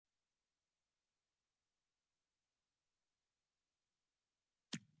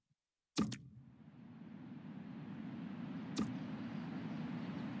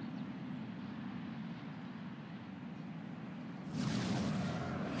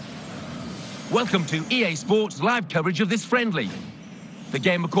Welcome to EA Sports live coverage of this friendly. The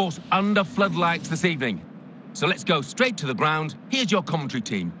game, of course, under floodlights this evening. So let's go straight to the ground. Here's your commentary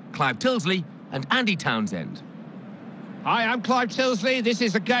team, Clive Tilsley and Andy Townsend. Hi, I'm Clive Tilsley. This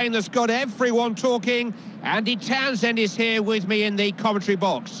is a game that's got everyone talking. Andy Townsend is here with me in the commentary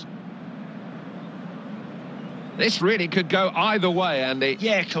box. This really could go either way, Andy.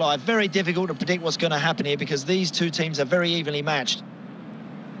 Yeah, Clive, very difficult to predict what's going to happen here because these two teams are very evenly matched.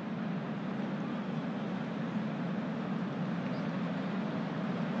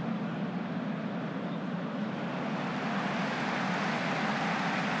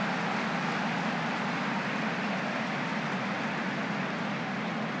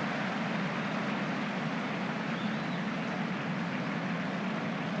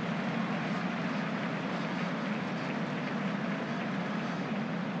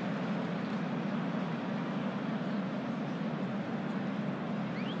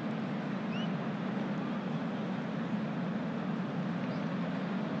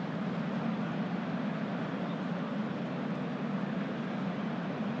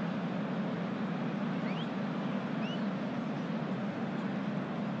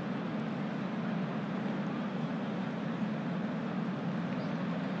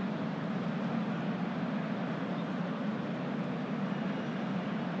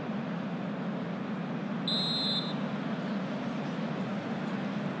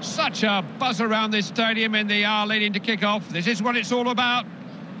 Such a buzz around this stadium in the hour leading to kick-off. This is what it's all about.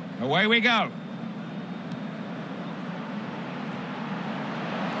 Away we go.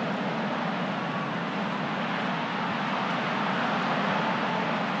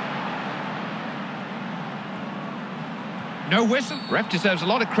 No whistle. Ref deserves a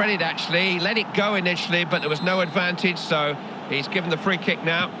lot of credit, actually. He let it go initially, but there was no advantage, so he's given the free kick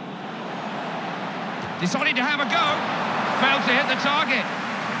now. Decided to have a go. Failed to hit the target.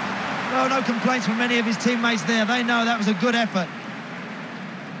 Well, no complaints from many of his teammates there. They know that was a good effort.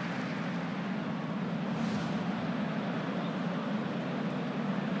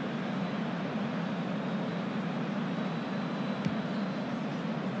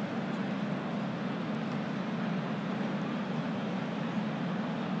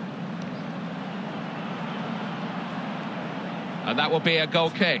 And that will be a goal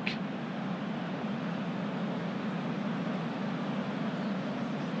kick.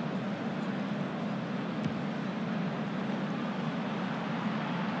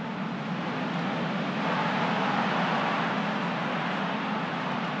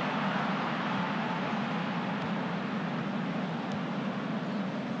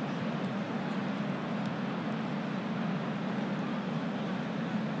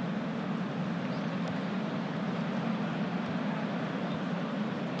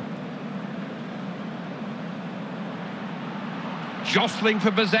 Jostling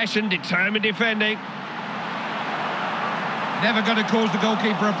for possession, determined defending. Never going to cause the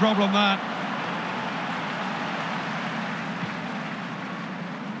goalkeeper a problem, that.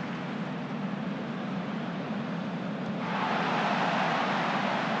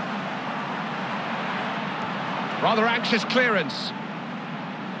 Rather anxious clearance.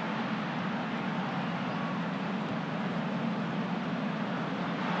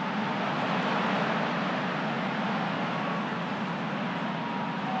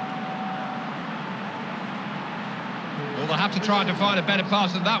 Well, they'll have to try to find a better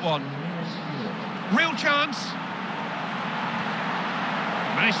pass than that one. Real chance.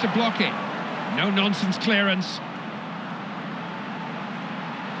 Managed to block it. No nonsense clearance.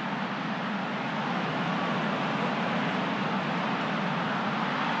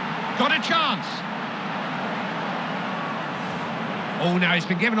 Got a chance. Oh, now he's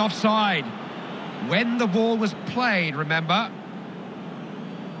been given offside. When the ball was played, remember.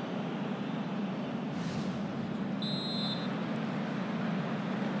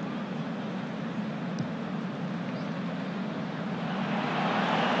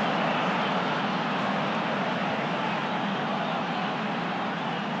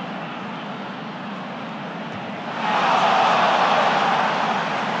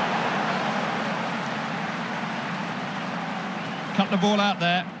 Cut the ball out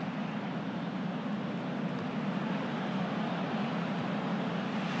there.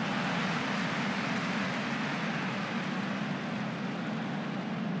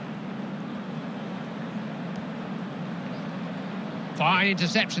 Fine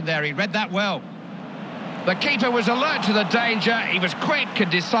interception there, he read that well. The keeper was alert to the danger. He was quick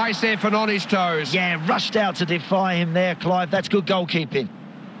and decisive and on his toes. Yeah, rushed out to defy him there, Clive. That's good goalkeeping.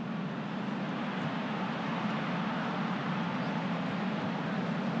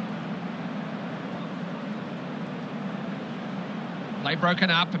 Play broken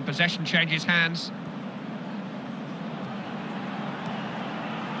up and possession changes hands.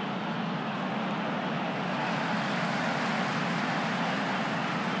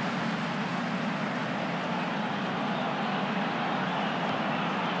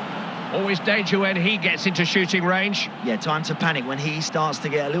 Always danger when he gets into shooting range. Yeah, time to panic when he starts to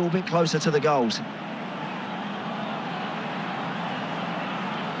get a little bit closer to the goals.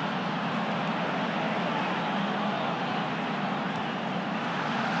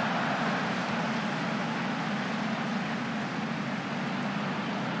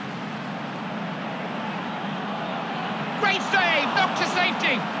 Great save, knocked to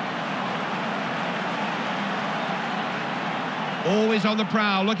safety. Always on the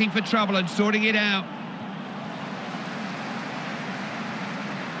prowl, looking for trouble and sorting it out.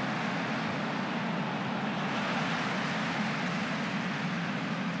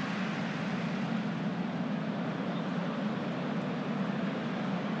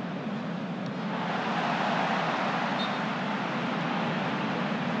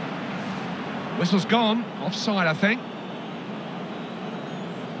 Whistle's gone, offside I think.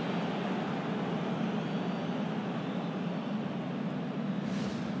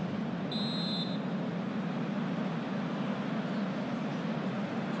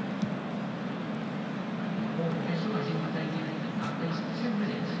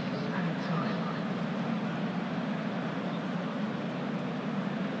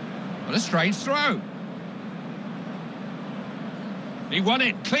 What a strange throw. He won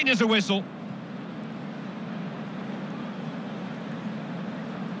it, clean as a whistle.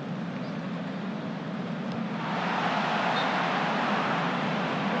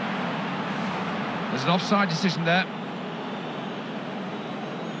 There's an offside decision there.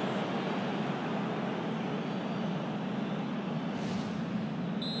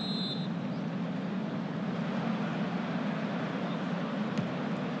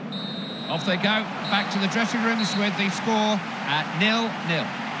 Off they go, back to the dressing rooms with the score at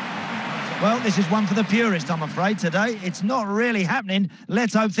 0-0. Well, this is one for the purist, I'm afraid, today. It's not really happening.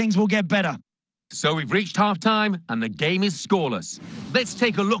 Let's hope things will get better. So we've reached half-time and the game is scoreless. Let's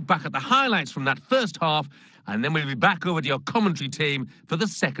take a look back at the highlights from that first half and then we'll be back over to your commentary team for the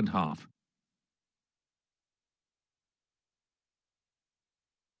second half.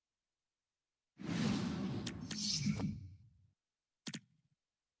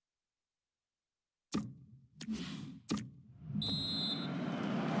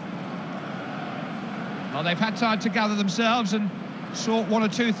 Well, they've had time to gather themselves and sort one or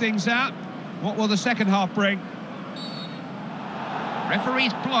two things out. What will the second half bring?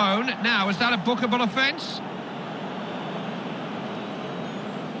 Referee's blown. Now, is that a bookable offence?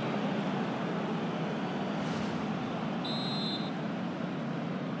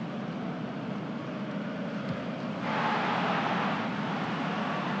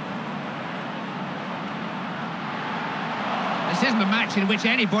 This isn't a match in which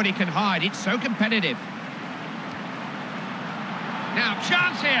anybody can hide. It's so competitive. Now,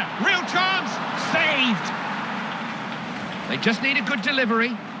 chance here, real chance, saved. They just need a good delivery.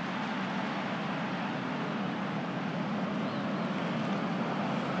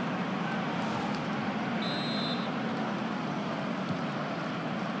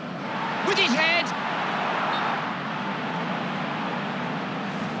 With his head.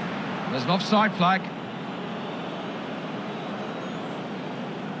 There's an offside flag.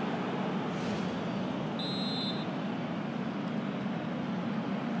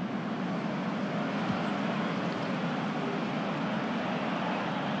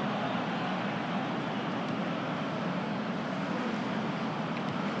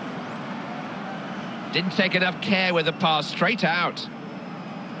 Didn't take enough care with the pass, straight out.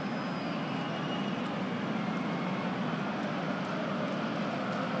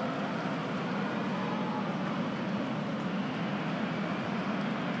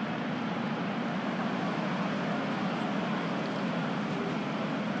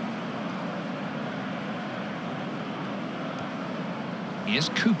 Here's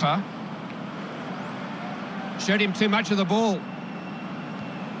Cooper. Showed him too much of the ball.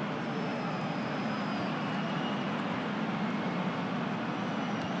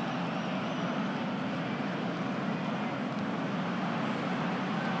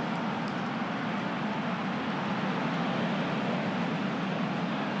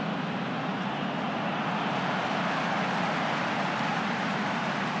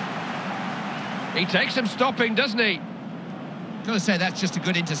 He takes some stopping, doesn't he? Got to say, that's just a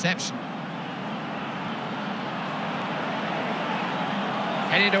good interception.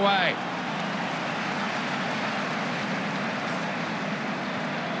 Headed away.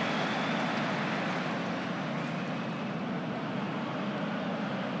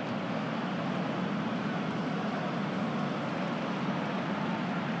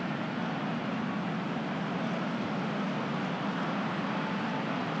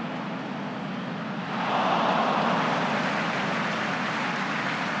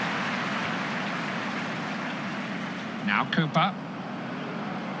 Now Cooper.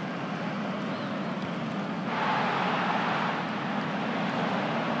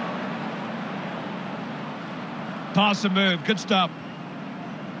 Pass and move, good stop.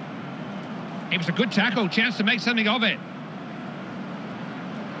 It was a good tackle, chance to make something of it.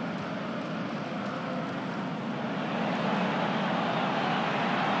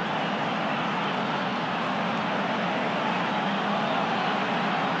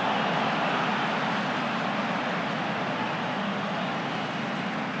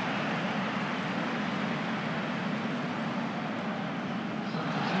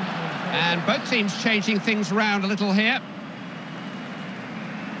 And both teams changing things around a little here.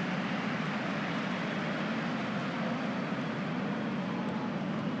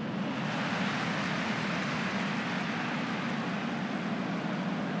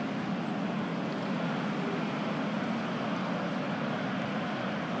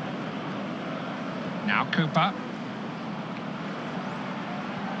 Now Cooper.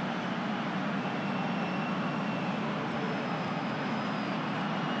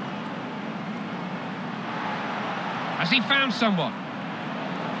 Has he found someone?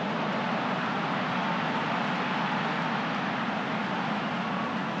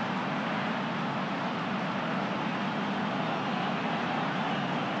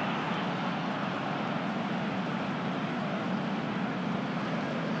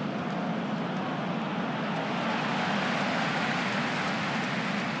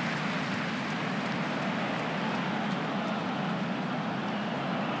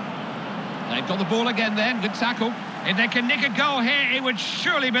 They've got the ball again then, good tackle. If they can nick a goal here, it would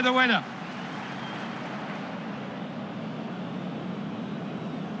surely be the winner.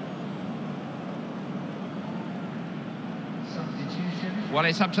 Well,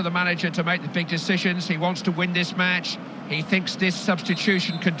 it's up to the manager to make the big decisions. He wants to win this match. He thinks this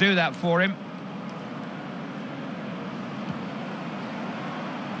substitution can do that for him.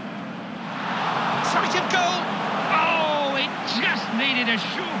 Shot of goal! Oh, it just needed a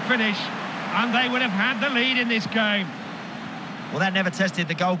sure finish, and they would have had the lead in this game. Well, that never tested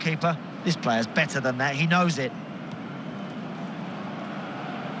the goalkeeper. This player's better than that. He knows it.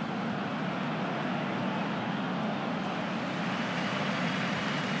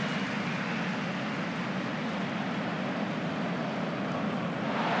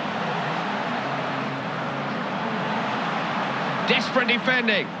 Desperate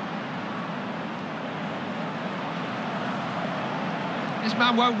defending. This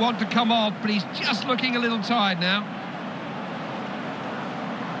man won't want to come off, but he's just looking a little tired now.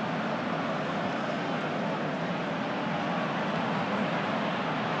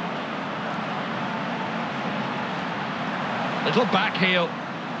 Little back heel.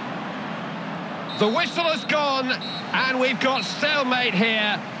 The whistle has gone, and we've got stalemate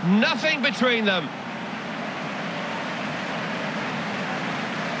here. Nothing between them.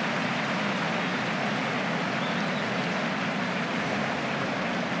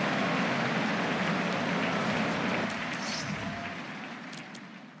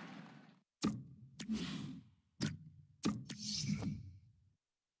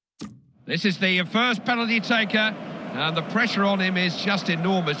 This is the first penalty taker, and the pressure on him is just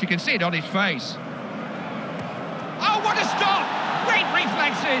enormous. You can see it on his face. Oh, what a stop! Great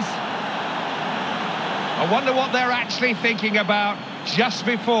reflexes! I wonder what they're actually thinking about just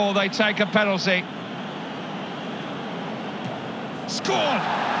before they take a penalty. Scored!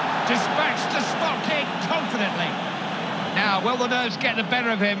 Dispatched the spot kick confidently. Now, will the nerves get the better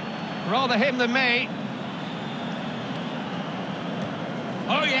of him? Rather him than me.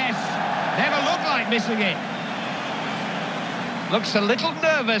 Oh, yes. Never looked like missing it. Looks a little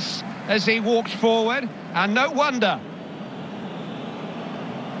nervous as he walks forward, and no wonder.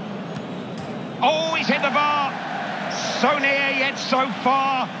 Oh, he's hit the bar. So near, yet so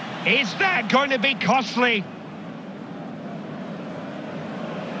far. Is that going to be costly?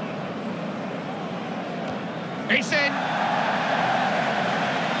 It's in.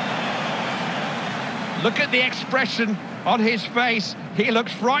 Look at the expression on his face. He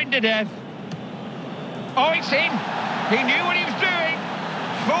looks frightened to death. Oh, it's in. He knew what he was doing.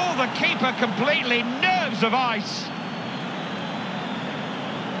 Fool the keeper completely. Nerves of ice.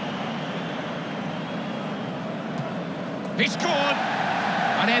 He scored.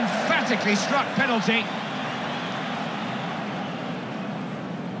 An emphatically struck penalty.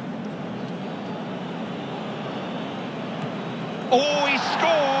 Oh, he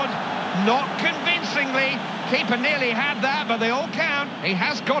scored. Not convincingly. Keeper nearly had that, but they all count. He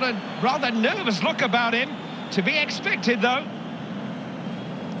has got a rather nervous look about him. To be expected, though.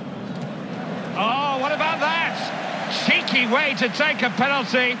 Oh, what about that? Cheeky way to take a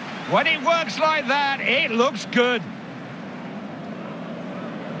penalty. When it works like that, it looks good.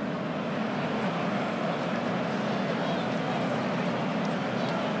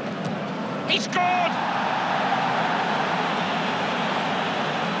 He scored!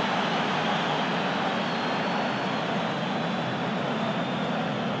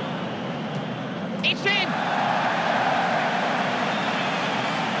 It's in!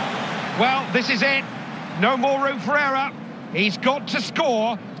 Well, this is it. No more room for error. He's got to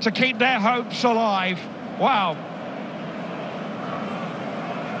score to keep their hopes alive. Wow.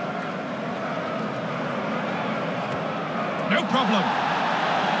 No problem.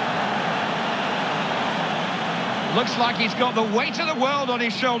 Looks like he's got the weight of the world on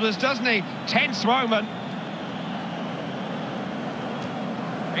his shoulders, doesn't he? Tense moment.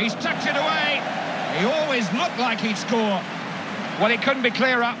 He's tucked it away. He always looked like he'd score. Well, it couldn't be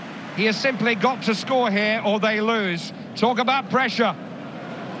clearer. He has simply got to score here or they lose. Talk about pressure.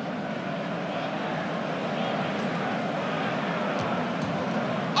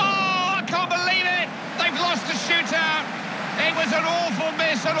 Oh, I can't believe it. They've lost the shootout. It was an awful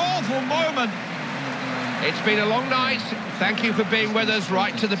miss, an awful moment. It's been a long night. Thank you for being with us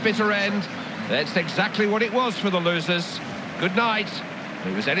right to the bitter end. That's exactly what it was for the losers. Good night.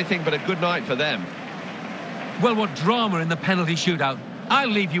 It was anything but a good night for them. Well, what drama in the penalty shootout. I'll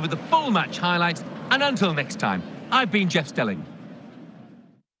leave you with the full match highlights, and until next time, I've been Jeff Stelling.